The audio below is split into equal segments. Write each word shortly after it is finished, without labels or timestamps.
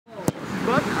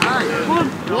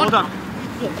Well done.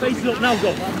 Face it up now,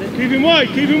 go. Keep him wide,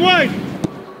 keep him wide.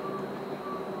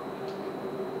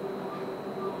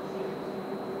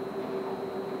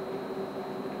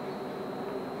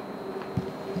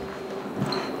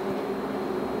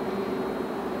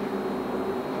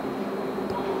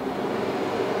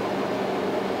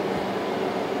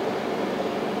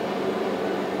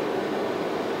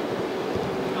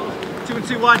 Two and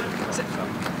two wide. Just a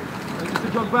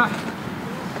jog back.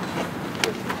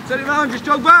 Turn it round, just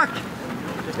jog back.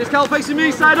 This Cal facing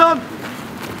me, side on.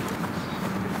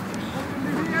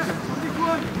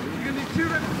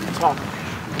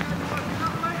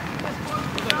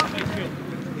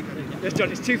 Yes,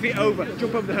 John, it's 2 feet over.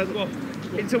 Jump over the hurdle.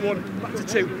 Into one, back to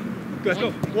two. Good.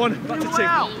 Go. One, back to two.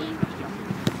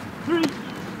 3,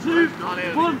 2,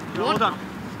 1. Well done.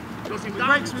 With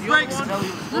brakes, with brakes. 3,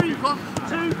 2,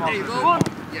 1.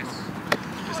 Yes.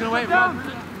 Just gonna wait for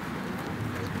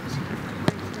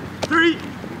 3,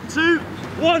 2,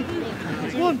 1.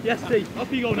 1. Yes, Steve.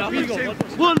 Up you go now. Up you go.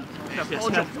 1. Yes,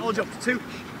 all jump. 2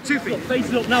 feet. Face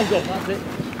it up now, go. That's it.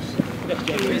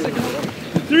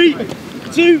 3,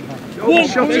 2, 1.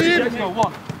 Let's go.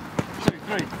 1, 2,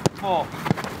 3, 4,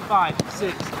 5,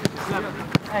 6, 7,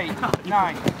 8,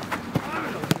 9.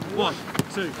 1,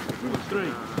 2,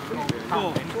 3,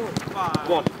 4, 5.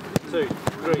 1, 2,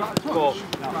 3, 4,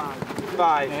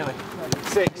 5,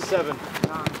 6, 7,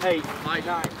 8, 9,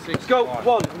 6. Go.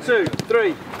 1, 2,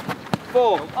 3, 4.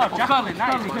 Oh, Jack Grealish,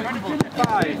 nice.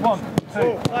 5, 1,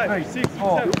 2, 3, 6,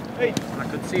 4, 8. I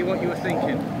could see what you were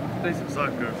thinking. This is so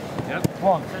good. Yep.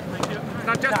 1,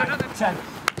 10,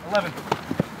 11,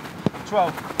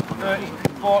 12, 13,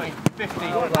 14,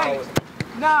 15, 8,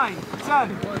 9,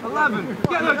 10, 11.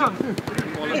 Get there, John.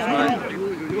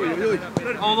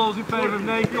 All those in favour of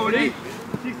Nate going in.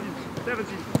 16,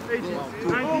 17, 18, 19.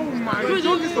 Oh my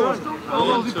God. All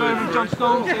those in favour of John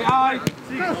Stone, say aye.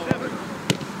 6, 7.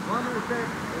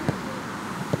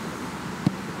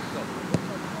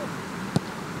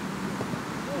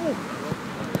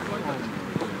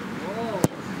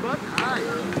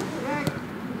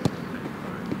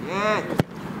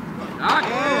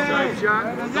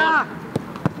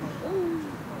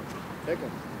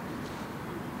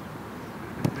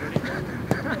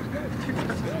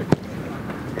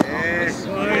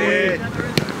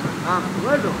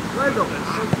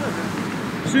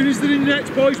 As soon as they're in nets,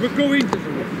 boys, we're going. 1-0,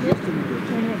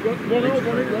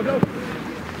 1-0.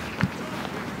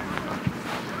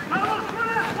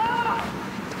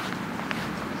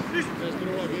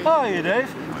 Hiya,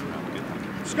 Dave.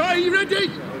 Scott, are you ready?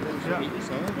 Yeah. On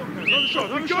the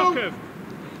shot, on the shot curve.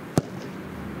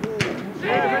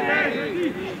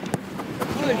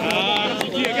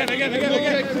 Again.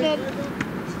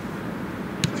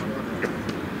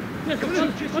 Come on.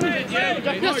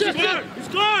 It's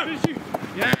clear.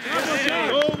 Yeah.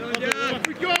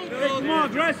 We go. Come on,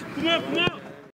 dress. Come on.